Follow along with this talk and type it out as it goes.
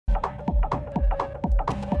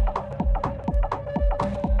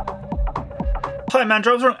Hi, I'm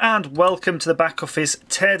Andrew and welcome to the Back Office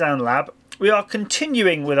Teardown Lab. We are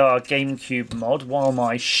continuing with our Gamecube mod while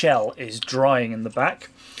my shell is drying in the back.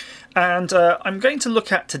 And I'm going to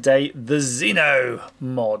look at today the Xeno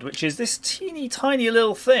mod, which is this teeny tiny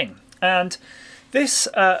little thing. And this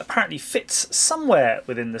apparently fits somewhere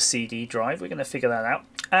within the CD drive. We're going to figure that out.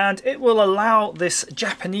 And it will allow this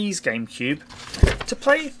Japanese Gamecube to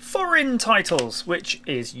play foreign titles, which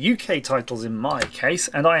is UK titles in my case,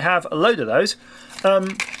 and I have a load of those.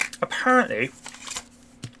 Apparently,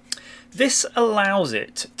 this allows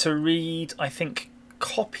it to read, I think,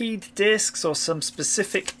 copied discs or some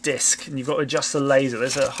specific disc, and you've got to adjust the laser.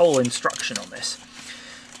 There's a whole instruction on this.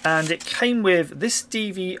 And it came with this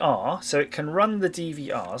DVR, so it can run the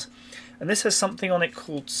DVRs. And this has something on it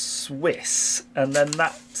called Swiss, and then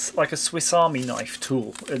that's like a Swiss Army knife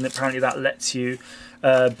tool, and apparently that lets you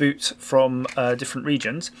boot from different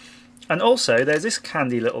regions. And also there's this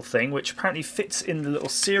candy little thing which apparently fits in the little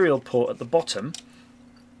serial port at the bottom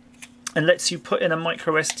and lets you put in a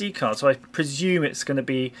micro SD card. So I presume it's going to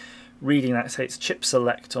be reading that. Say it's chip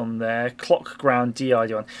select on there, clock ground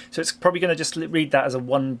DID1. So it's probably going to just read that as a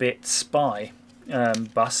 1-bit SPI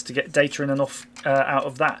bus to get data in and off out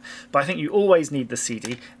of that. But I think you always need the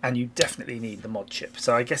CD, and you definitely need the mod chip.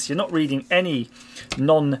 So I guess you're not reading any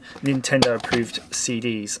non-Nintendo approved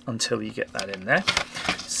CDs until you get that in there.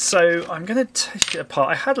 So I'm going to take it apart.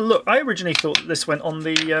 I had a look. I originally thought that this went on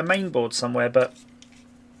the main board somewhere, but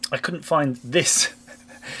I couldn't find this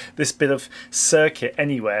this bit of circuit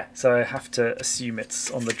anywhere, so I have to assume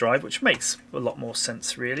it's on the drive, which makes a lot more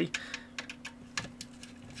sense really.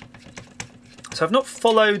 So I've not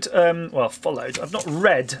followed, I've not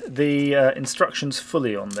read the instructions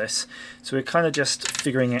fully on this, so we're kind of just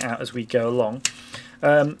figuring it out as we go along.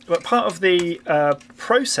 But part of the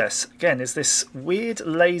process, again, is this weird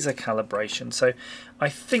laser calibration. So I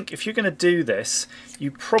think if you're going to do this,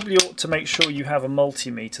 you probably ought to make sure you have a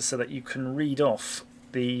multimeter so that you can read off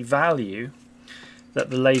the value that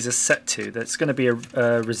the laser's set to. That's going to be a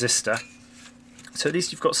resistor. So at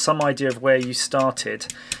least you've got some idea of where you started.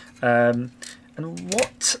 And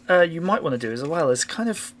what you might want to do as well is kind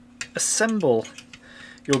of assemble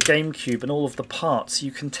your Gamecube and all of the parts so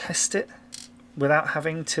you can test it without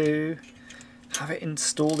having to have it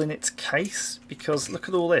installed in its case, because look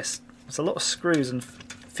at all this. There's a lot of screws and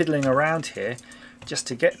fiddling around here just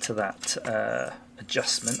to get to that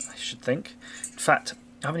adjustment, I should think. In fact,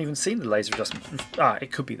 I haven't even seen the laser adjustment.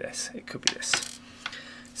 It could be this. It could be this.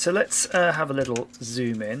 So let's have a little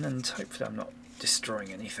zoom in, and hopefully I'm not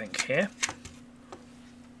destroying anything here.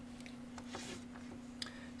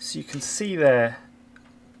 So you can see there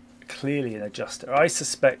clearly an adjuster. I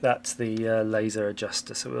suspect that's the laser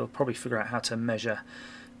adjuster, so we'll probably figure out how to measure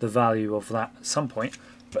the value of that at some point.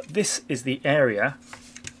 But this is the area,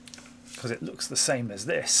 because it looks the same as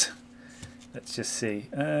this. Let's just see,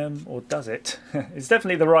 or does it? It's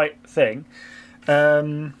definitely the right thing.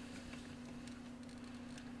 I'm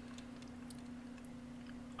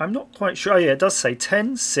not quite sure. Oh yeah, it does say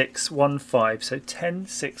 10615, so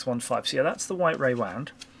 10615. So yeah, that's the white ray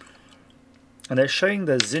wound. And they're showing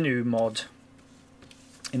the Xeno mod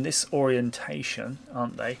in this orientation,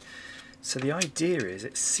 aren't they? So the idea is,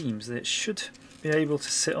 it seems that it should be able to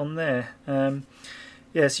sit on there.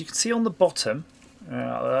 Yeah, so you can see on the bottom,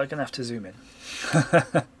 we're going to have to zoom in.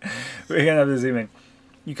 We're going to have to zoom in.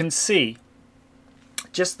 You can see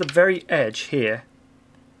just the very edge here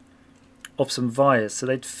of some wires. So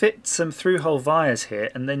they'd fit some through-hole wires here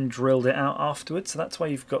and then drilled it out afterwards. So that's why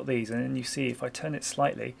you've got these. And then you see, if I turn it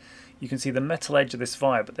slightly, you can see the metal edge of this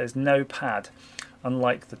wire, but there's no pad,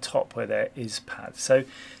 unlike the top where there is pad. So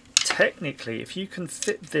technically, if you can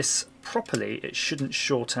fit this properly, it shouldn't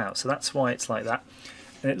short out. So that's why it's like that.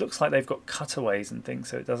 And it looks like they've got cutaways and things,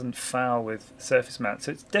 so it doesn't foul with surface mount.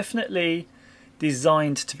 So it's definitely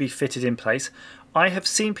designed to be fitted in place. I have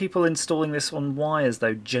seen people installing this on wires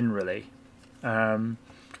though, generally.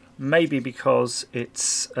 Maybe because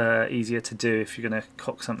it's easier to do if you're going to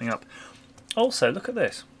cock something up. Also, look at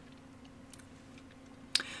this.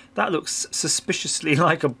 That looks suspiciously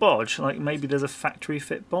like a bodge, like maybe there's a factory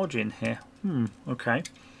fit bodge in here. Okay.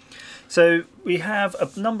 So we have a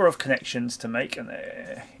number of connections to make, and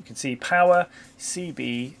there you can see power,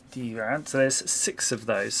 CB, DRAM. So there's 6 of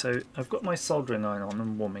those. So I've got my soldering iron on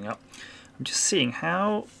and warming up. I'm just seeing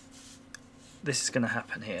how this is going to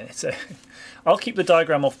happen here. So I'll keep the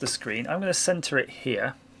diagram off the screen. I'm going to center it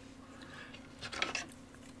here.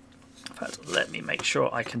 In fact, let me make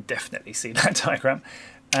sure I can definitely see that diagram.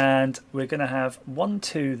 And we're going to have 1,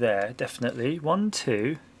 2 there, definitely. 1,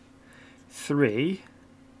 2, 3,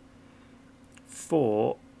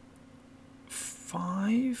 4,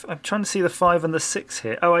 5. I'm trying to see the 5 and the 6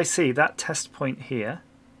 here. Oh, I see that test point here.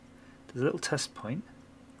 There's a little test point.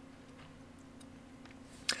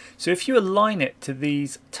 So if you align it to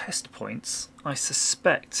these test points, I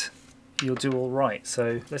suspect you'll do all right.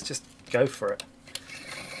 So let's just go for it.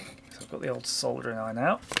 So I've got the old soldering iron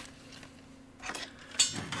out.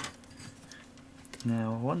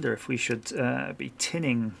 Now I wonder if we should be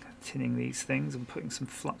tinning these things and putting some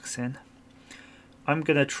flux in. I'm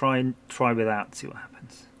going to try without, see what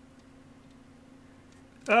happens.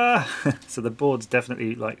 So the board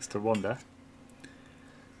definitely likes to wander.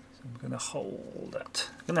 So I'm going to hold it.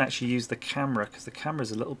 I'm going to actually use the camera because the camera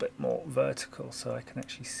is a little bit more vertical, so I can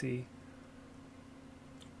actually see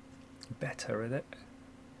better with it.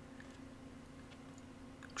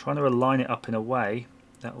 I'm trying to align it up in a way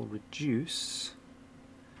that will reduce.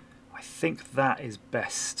 I think that is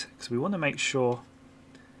best because we want to make sure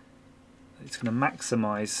that it's going to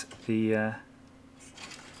maximize the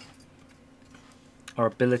our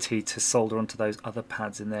ability to solder onto those other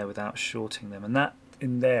pads in there without shorting them, and that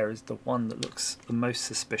in there is the one that looks the most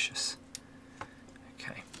suspicious.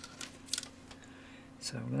 Okay,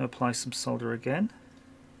 so I'm going to apply some solder again.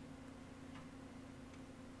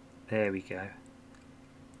 There we go.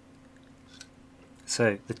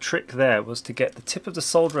 So the trick there was to get the tip of the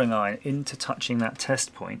soldering iron into touching that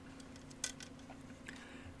test point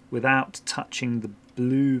without touching the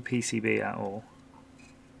blue PCB at all.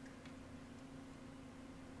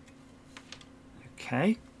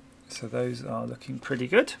 Okay, so those are looking pretty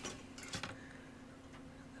good.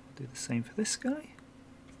 We'll do the same for this guy.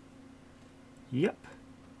 Yep.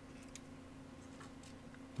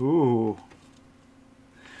 Ooh.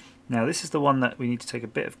 Now this is the one that we need to take a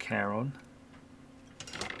bit of care on.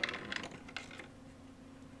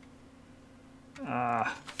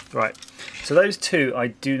 Right, so those two I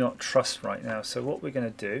do not trust right now. So what we're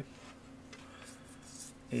going to do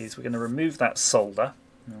is we're going to remove that solder.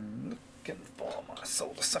 Get the bottom of my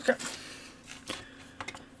solder sucker.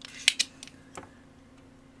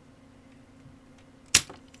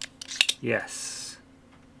 Yes.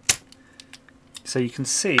 So you can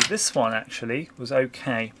see this one actually was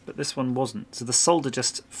okay, but this one wasn't. So the solder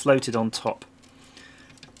just floated on top.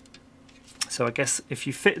 So I guess if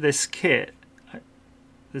you fit this kit,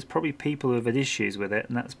 there's probably people who have had issues with it,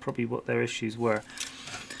 and that's probably what their issues were.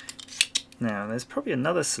 Now there's probably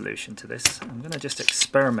another solution to this. I'm going to just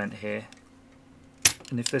experiment here,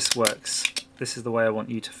 and if this works, this is the way I want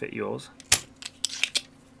you to fit yours.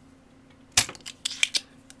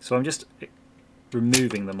 So I'm just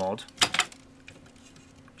removing the mod.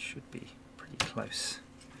 Should be pretty close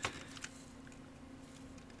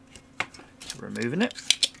to removing it.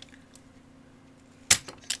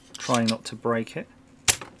 Trying not to break it.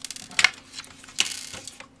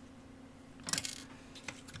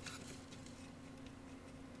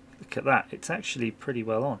 Look at that, it's actually pretty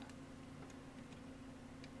well on.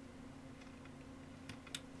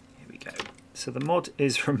 Here we go. So the mod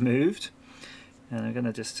is removed, and I'm going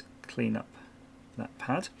to just clean up that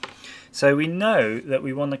pad. So we know that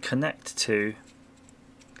we want to connect to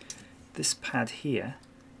this pad here,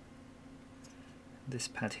 this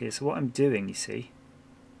pad here. So what I'm doing, you see,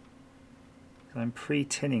 I'm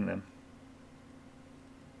pre-tinning them,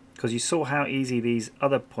 because you saw how easy these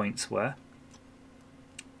other points were,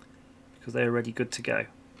 because they're already good to go.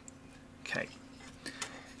 Okay,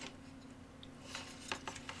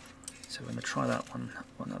 so we're going to try that one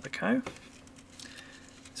other go.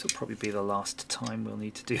 This will probably be the last time we'll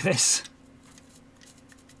need to do this.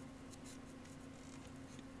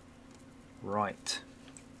 Right,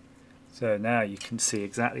 so now you can see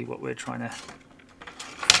exactly what we're trying to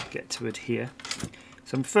get to adhere.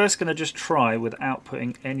 So I'm first going to just try without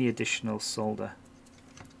putting any additional solder.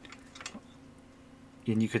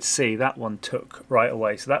 And you could see that one took right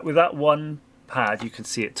away. So that with that one pad, you can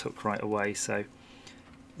see it took right away. So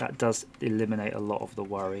that does eliminate a lot of the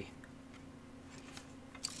worry.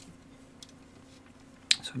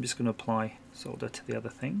 So I'm just going to apply solder to the other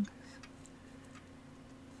thing.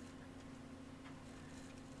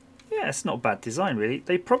 Yeah, it's not a bad design really.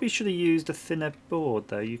 They probably should have used a thinner board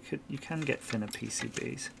though. You can get thinner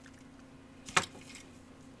PCBs.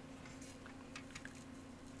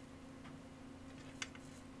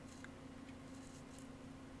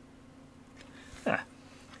 Yeah.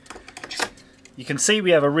 You can see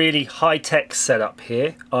we have a really high-tech setup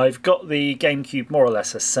here. I've got the Gamecube more or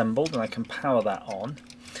less assembled, and I can power that on.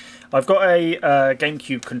 I've got a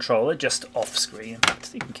Gamecube controller just off screen. In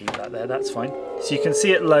fact, you can keep that there, that's fine. So you can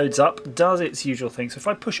see it loads up, does its usual thing. So if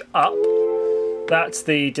I push up, that's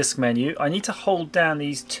the disk menu. I need to hold down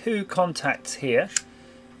these two contacts here.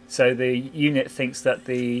 So the unit thinks that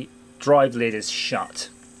the drive lid is shut.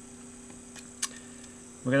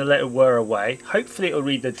 We're going to let it whir away. Hopefully it'll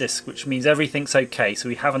read the disc, which means everything's okay, so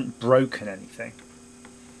we haven't broken anything.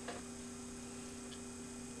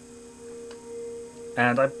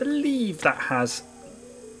 And I believe that has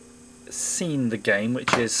seen the game,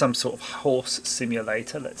 which is some sort of horse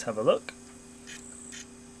simulator. Let's have a look.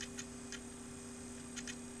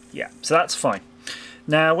 Yeah, so that's fine.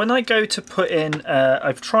 Now when I go to put in,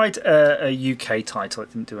 I've tried a UK title,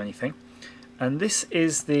 it didn't do anything. And this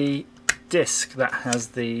is the disc that has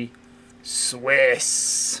the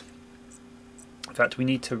Swiss. In fact, we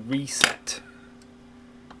need to reset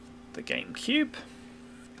the GameCube.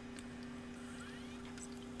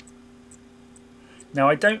 Now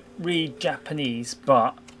I don't read Japanese,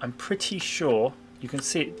 but I'm pretty sure you can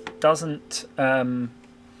see it doesn't,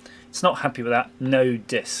 it's not happy with that, no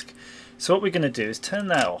disc. So what we're going to do is turn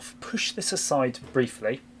that off, push this aside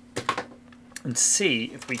briefly and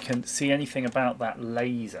see if we can see anything about that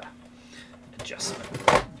laser adjustment.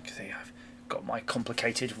 See, I've got my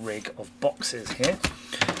complicated rig of boxes here.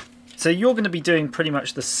 So you're going to be doing pretty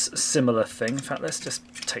much the similar thing. In fact, let's just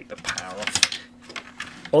take the power off.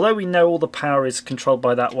 Although we know all the power is controlled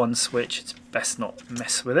by that one switch, it's best not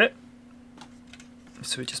mess with it.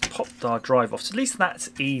 So we just popped our drive off. So at least that's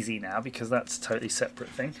easy now, because that's a totally separate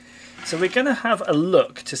thing. So we're going to have a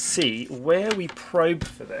look to see where we probe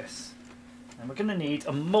for this. And we're going to need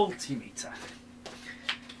a multimeter.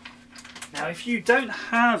 Now if you don't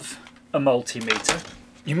have a multimeter,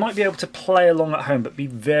 you might be able to play along at home, but be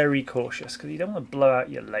very cautious because you don't want to blow out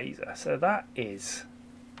your laser. So that is,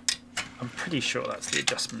 I'm pretty sure that's the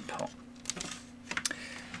adjustment pot.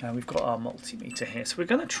 Now we've got our multimeter here. So we're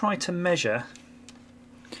going to try to measure,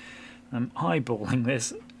 I'm eyeballing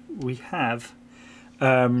this, we have,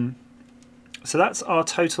 so that's our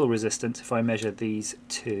total resistance if I measure these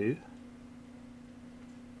two.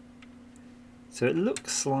 So it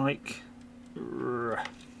looks like,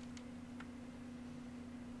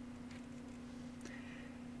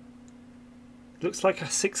 looks like a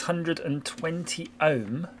 620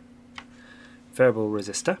 ohm variable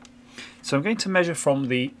resistor. So I'm going to measure from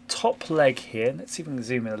the top leg here. Let's see if we can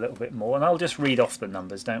zoom in a little bit more, and I'll just read off the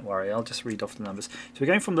numbers, don't worry, I'll just read off the numbers. So we're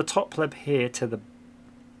going from the top leg here to the,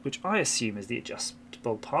 which I assume is the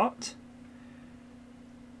adjustable part.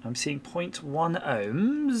 I'm seeing 0.1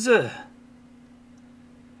 ohms.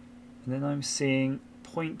 And then I'm seeing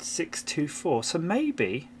 0.624. So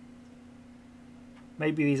maybe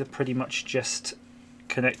these are pretty much just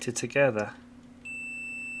connected together.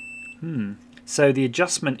 So the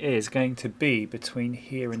adjustment is going to be between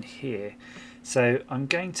here and here. So I'm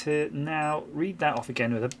going to now read that off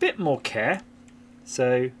again with a bit more care.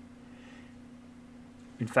 So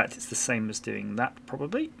in fact it's the same as doing that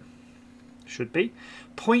probably. Should be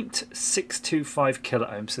 0.625 kilo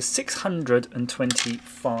ohms, so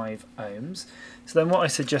 625 ohms. So then what I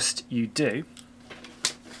suggest you do,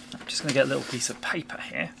 I'm just going to get a little piece of paper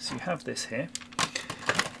here, so you have this here,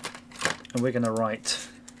 and we're going to write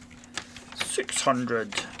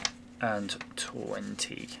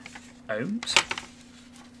 620 ohms.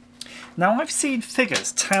 Now I've seen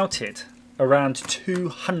figures touted around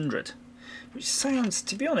 200, which sounds,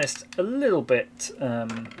 to be honest, a little bit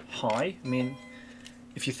high. I mean,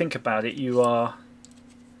 if you think about it, you are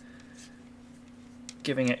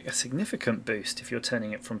giving it a significant boost if you're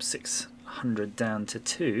turning it from 600 down to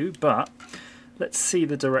 2, but let's see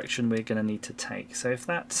the direction we're going to need to take. So if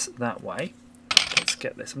that's that way, let's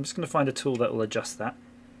get this. I'm just going to find a tool that will adjust that.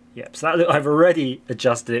 Yep, so that, I've already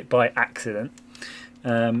adjusted it by accident.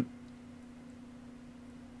 And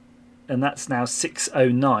that's now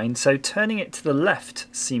 609, so turning it to the left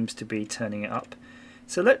seems to be turning it up.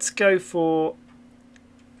 So let's go for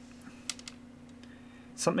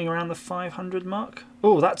something around the 500 mark.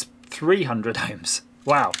 Oh, that's 300 ohms.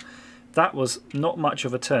 Wow, that was not much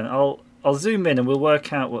of a turn. I'll zoom in and we'll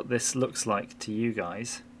work out what this looks like to you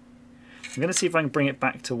guys. I'm going to see if I can bring it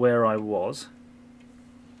back to where I was.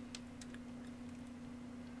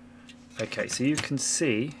 Okay, so you can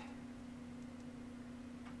see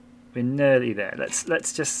we're nearly there.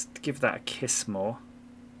 Let's just give that a kiss more.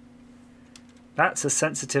 That's a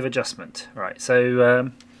sensitive adjustment. Right, so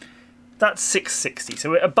that's 660.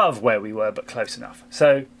 So we're above where we were, but close enough.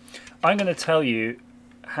 So I'm going to tell you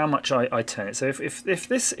how much I turn it. So if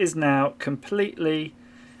this is now completely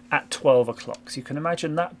at 12 o'clock, so you can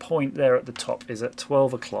imagine that point there at the top is at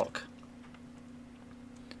 12 o'clock.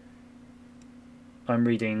 I'm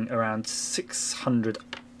reading around 600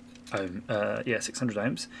 600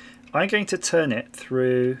 ohms. I'm going to turn it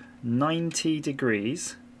through 90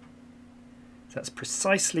 degrees. So that's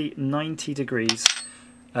precisely 90 degrees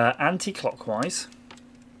anti-clockwise.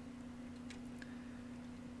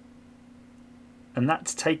 and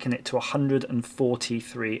that's taken it to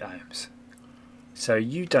 143 ohms. So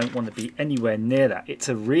you don't want to be anywhere near that. It's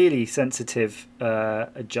a really sensitive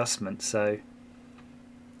adjustment. So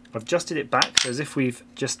I've adjusted it back as if we've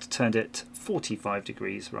just turned it 45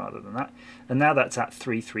 degrees rather than that, and now that's at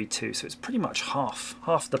 332, so it's pretty much half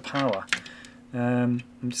the power. I'm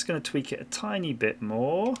just going to tweak it a tiny bit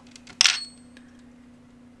more,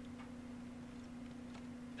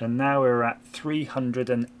 and now we're at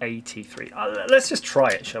 383. Let's just try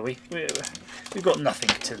it, shall we? We've got nothing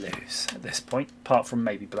to lose at this point, apart from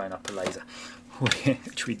maybe blowing up a laser,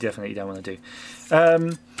 which we definitely don't want to do.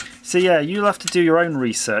 So yeah, you'll have to do your own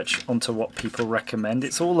research onto what people recommend.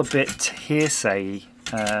 It's all a bit hearsay,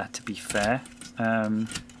 to be fair.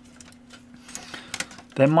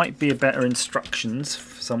 There might be a better instructions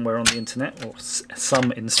somewhere on the internet, or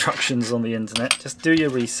some instructions on the internet. Just do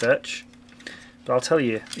your research. But I'll tell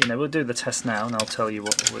you, we'll do the test now, and I'll tell you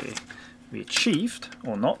what we achieved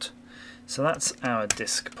or not. So that's our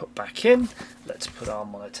disc put back in. Let's put our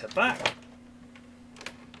monitor back.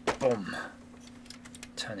 Boom.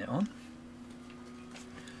 Turn it on.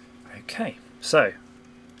 Okay, so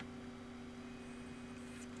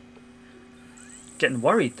getting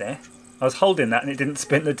worried there. I was holding that and it didn't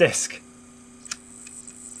spin the disc.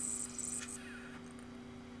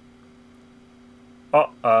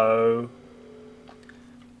 Uh-oh.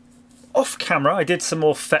 Off camera, I did some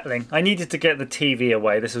more fettling. I needed to get the TV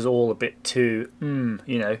away. This was all a bit too,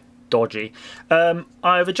 dodgy.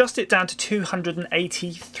 I've adjusted it down to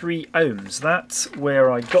 283 ohms. That's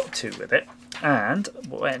where I got to with it. And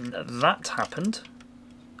when that happened,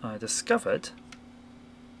 I discovered...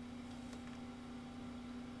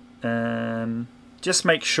 just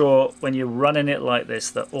make sure when you're running it like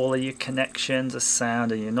this that all of your connections are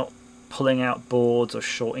sound and you're not pulling out boards or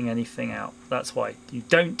shorting anything out. That's why you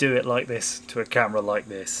don't do it like this to a camera like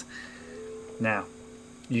this. Now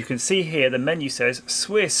you can see here the menu says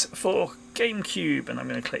Swiss for GameCube, and I'm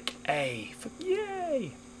going to click A for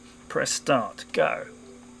yay. Press start, go.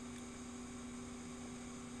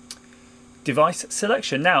 Device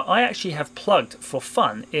selection. Now I actually have plugged for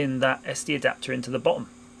fun in that SD adapter into the bottom,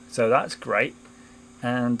 so that's great.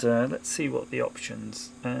 And let's see what the options.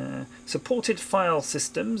 Supported file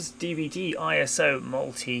systems, DVD, ISO,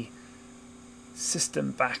 multi-system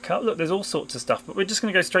backup. Look, there's all sorts of stuff, but we're just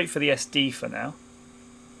going to go straight for the SD for now.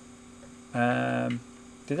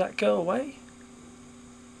 Did that go away?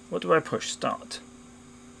 What do I push? Start.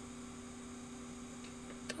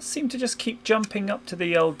 It does seem to just keep jumping up to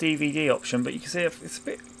the old DVD option, but you can see it's a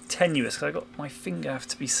bit tenuous because I got my finger have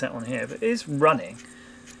to be set on here, but it is running.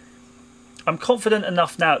 I'm confident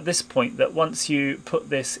enough now at this point that once you put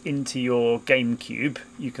this into your GameCube,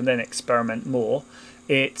 you can then experiment more.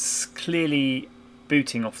 It's clearly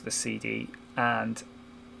booting off the CD, and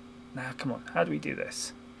now come on, how do we do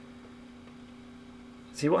this?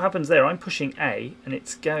 See what happens there? I'm pushing A and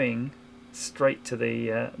it's going straight to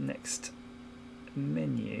the next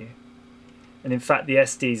menu. And in fact the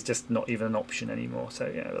SD is just not even an option anymore,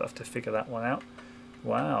 so yeah, we'll have to figure that one out.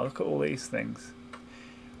 Wow, look at all these things.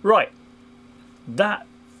 Right. That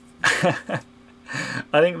I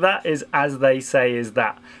think that is, as they say, is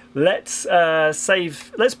that. Let's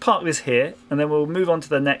let's park this here, and then we'll move on to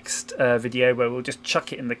the next video where we'll just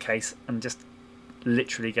chuck it in the case and just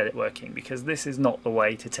literally get it working, because this is not the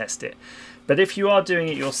way to test it. But if you are doing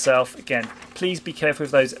it yourself, again, please be careful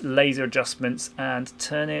with those laser adjustments and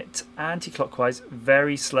turn it anti-clockwise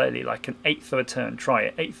very slowly, like an eighth of a turn. Try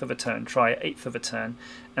it, eighth of a turn, try it, eighth of a turn,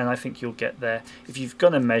 and I think you'll get there. If you're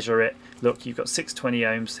going to measure it, look, you've got 620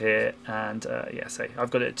 ohms here, and yeah, so I've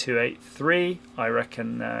got it at 283. I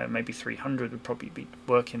reckon maybe 300 would probably be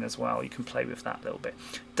working as well. You can play with that a little bit.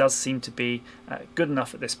 It does seem to be good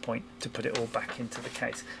enough at this point to put it all back into the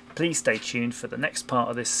case. Please stay tuned for the next part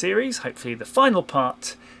of this series, hopefully the final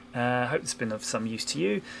part. Hope it's been of some use to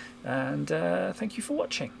you, and thank you for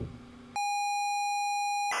watching.